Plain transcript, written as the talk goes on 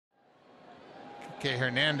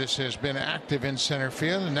Hernandez has been active in center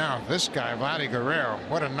field, and now this guy, Vladimir Guerrero,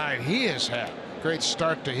 what a night he has had. Great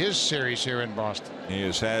start to his series here in Boston. He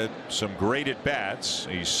has had some great at bats.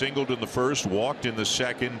 He singled in the first, walked in the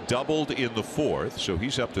second, doubled in the fourth, so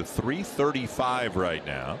he's up to .335 right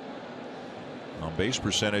now. On base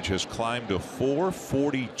percentage has climbed to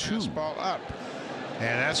 .442. Ball up,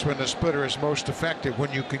 and that's when the splitter is most effective,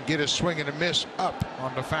 when you can get a swing and a miss up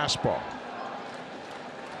on the fastball.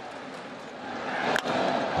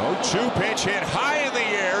 0-2 pitch hit high in the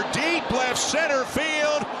air, deep left center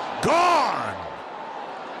field, gone.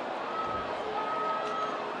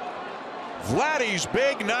 Vladdy's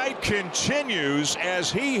big night continues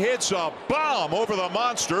as he hits a bomb over the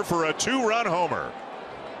monster for a 2-run homer.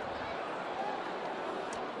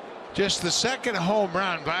 Just the second home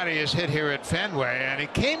run Vladdy has hit here at Fenway, and he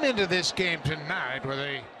came into this game tonight with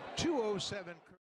a .207.